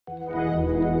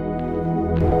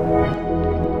The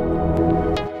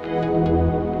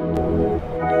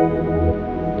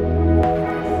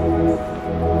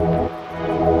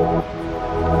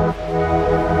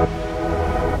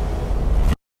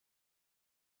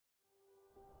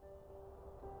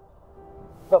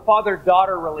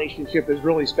father-daughter relationship is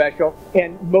really special,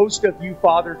 and most of you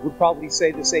fathers would probably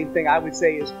say the same thing I would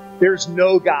say is, there's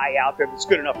no guy out there that's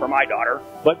good enough for my daughter.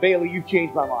 But Bailey, you've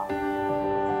changed my mind.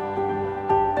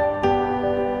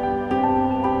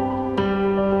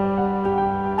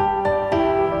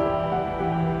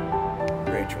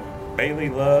 Rachel, Bailey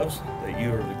loves that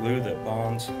you are the glue that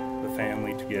bonds the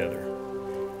family together.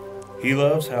 He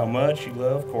loves how much you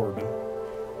love Corbin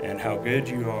and how good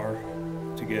you are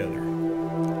together.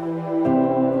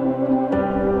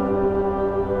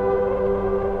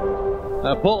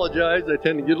 I apologize, I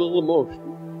tend to get a little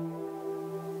emotional.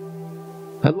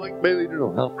 I'd like Bailey to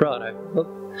know how proud I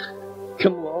am.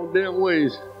 Come a long damn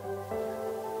ways.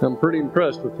 I'm pretty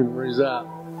impressed with him where he's at.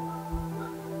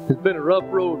 It's been a rough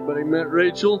road, but I met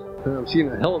Rachel, and I've seen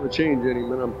a hell of a change in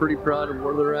him, and I'm pretty proud of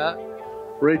where they're at.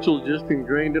 Rachel's just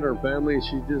ingrained in our family, and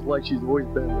she's just like she's always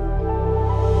been there.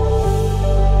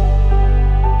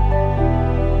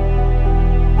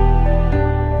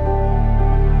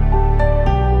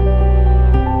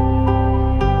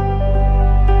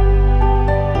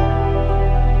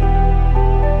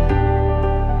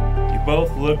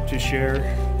 Both look to share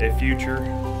a future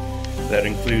that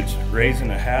includes raising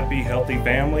a happy, healthy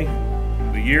family.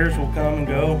 The years will come and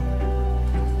go.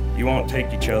 You won't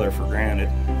take each other for granted.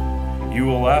 You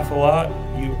will laugh a lot,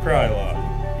 you will cry a lot.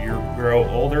 You'll grow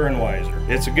older and wiser.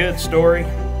 It's a good story,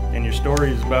 and your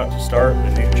story is about to start a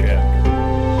new chapter.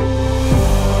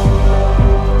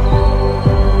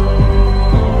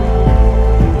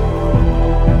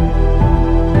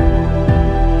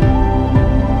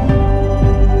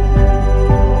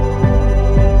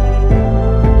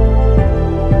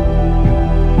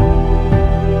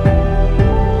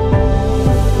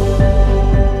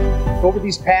 Over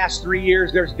these past 3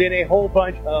 years, there's been a whole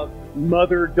bunch of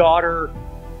mother-daughter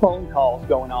phone calls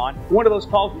going on. One of those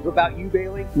calls was about you,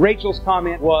 Bailey. Rachel's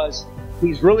comment was,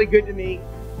 he's really good to me,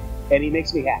 and he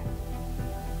makes me happy.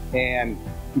 And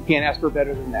you can't ask for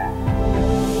better than that.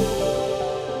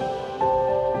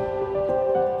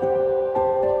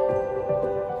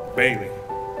 Bailey,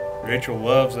 Rachel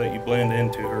loves that you blend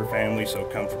into her family so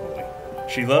comfortably.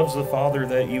 She loves the father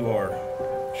that you are.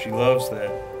 She loves that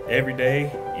every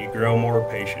day you grow more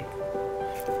patient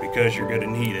because you're gonna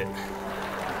need it.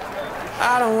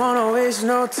 I don't wanna waste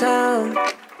no time,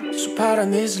 so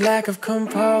pardon this lack of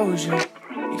composure.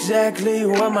 Exactly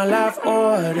what my life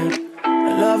ordered.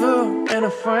 A lover and a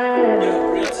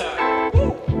friend.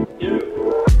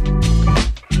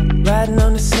 Riding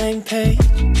on the same page,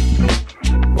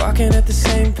 walking at the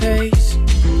same pace,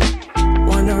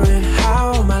 wondering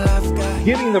how my life got.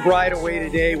 Giving the bride away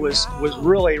today was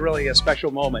really a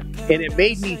special moment. And it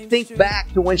made me think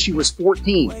back to when she was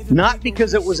 14. Not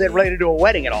because it was related to a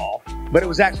wedding at all, but it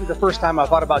was actually the first time I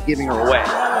thought about giving her away.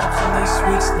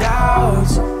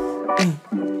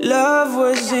 Love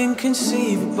was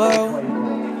inconceivable.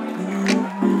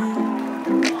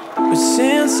 But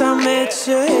since I met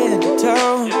you head to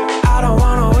toe, I don't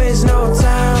wanna waste no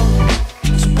time.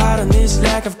 So pardon this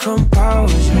lack of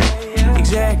composure.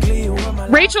 Exactly what my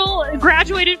Rachel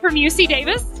graduated from UC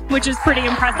Davis, which is pretty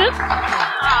impressive.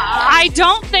 I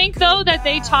don't think, though, that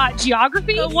they taught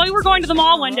geography. So while we were going to the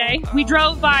mall one day, we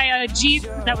drove by a Jeep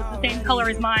that was the same color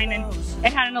as mine, and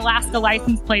it had an Alaska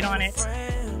license plate on it.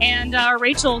 And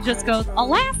Rachel just goes,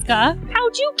 "Alaska?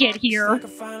 How'd you get here?"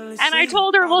 And I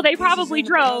told her, well, they probably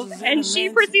drove. And she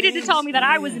proceeded to tell me that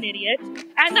I was an idiot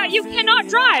and that you cannot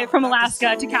drive from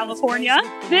Alaska to California.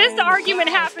 This argument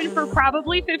happened for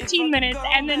probably 15 minutes,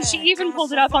 and then she even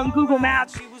pulled it up on Google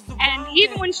Maps. And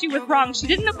even when she was wrong, she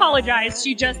didn't apologize.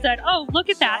 She just said, "Oh, look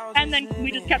at that." And then we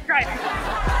just kept driving.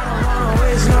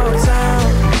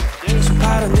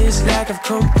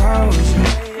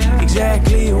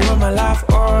 Exactly what my life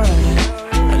ordered.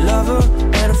 A lover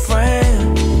and a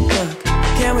friend.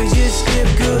 Can we just skip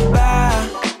goodbye?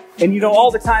 And you know,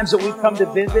 all the times that we've come to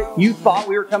visit, you thought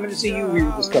we were coming to see you, we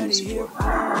were just coming to see you.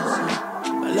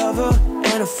 A lover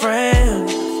and a friend.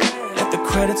 Let the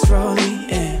credits roll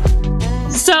in.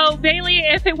 So, Bailey,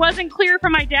 if it wasn't clear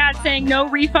from my dad saying no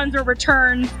refunds or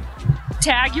returns,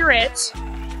 tag you're it.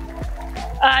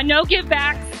 No give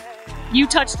back. You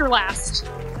touched her last.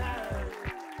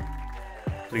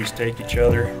 Please take each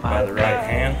other by the right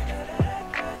hand.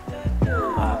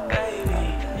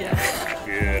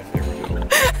 Good, there we go.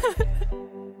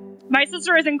 My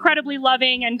sister is incredibly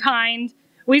loving and kind.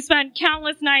 We spent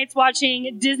countless nights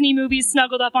watching Disney movies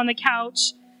snuggled up on the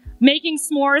couch. making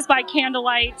s'mores by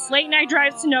candlelight, late night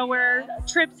drives to nowhere,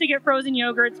 trips to get frozen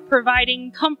yogurts,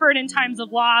 providing comfort in times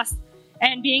of loss,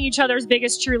 and being each other's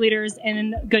biggest cheerleaders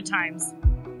in good times.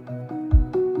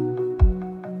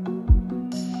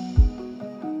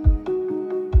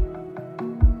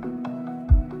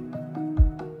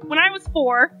 When I was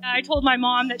 4, I told my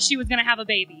mom that she was going to have a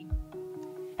baby.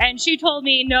 And she told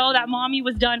me, no, that mommy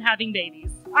was done having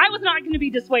babies. I was not going to be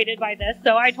dissuaded by this,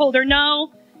 so I told her,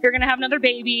 no, you're going to have another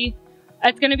baby.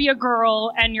 It's going to be a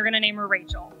girl, and you're going to name her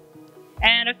Rachel.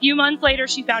 And a few months later,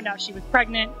 she found out she was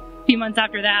pregnant. A few months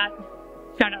after that,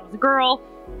 she found out it was a girl.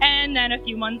 And then a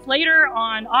few months later,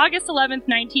 on August 11th,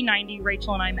 1990,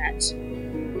 Rachel and I met.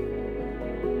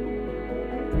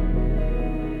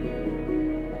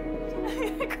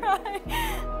 I'm gonna cry.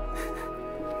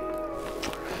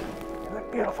 You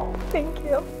look beautiful. Thank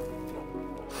you.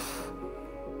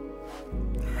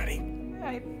 Ready?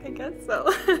 I guess so.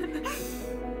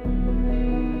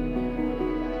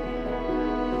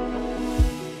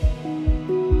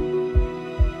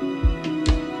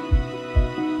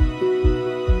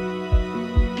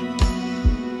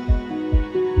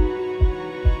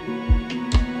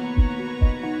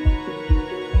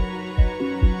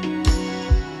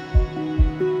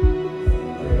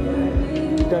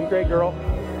 You've done great, girl.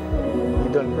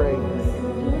 You've done great.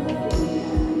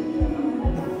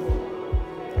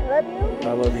 I love you.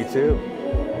 I love you too.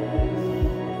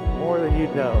 More than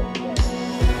you'd know.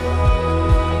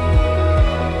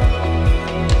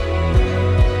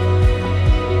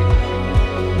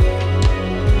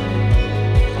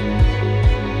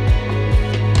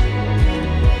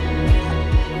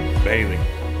 Bailey,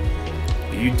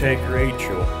 do you take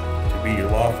Rachel to be your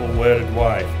lawful wedded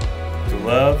wife, to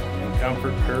love and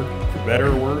comfort her for better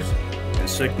or worse, in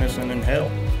sickness and in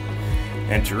health,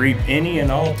 and to reap any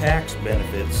and all tax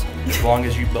benefits as long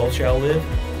as you both shall live?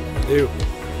 I do.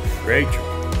 Rachel,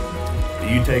 do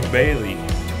you take Bailey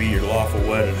to be your lawful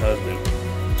wedded husband,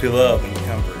 to love and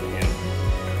comfort him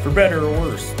for better or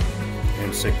worse,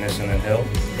 in sickness and in health,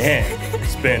 and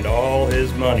spend all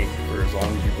his money for as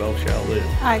long as you both shall live?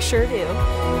 I sure do.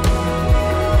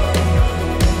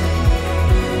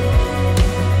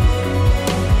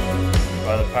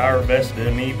 By the power vested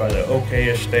in me by the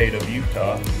OK State of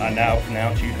Utah, I now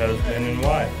pronounce you husband and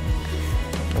wife.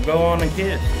 Well, go on and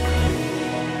kiss.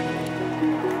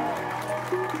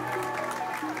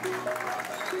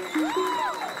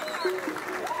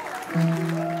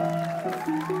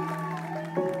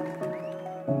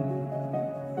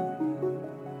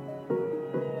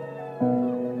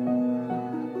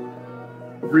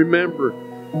 Remember,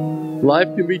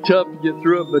 life can be tough to get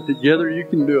through it, but together you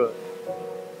can do it.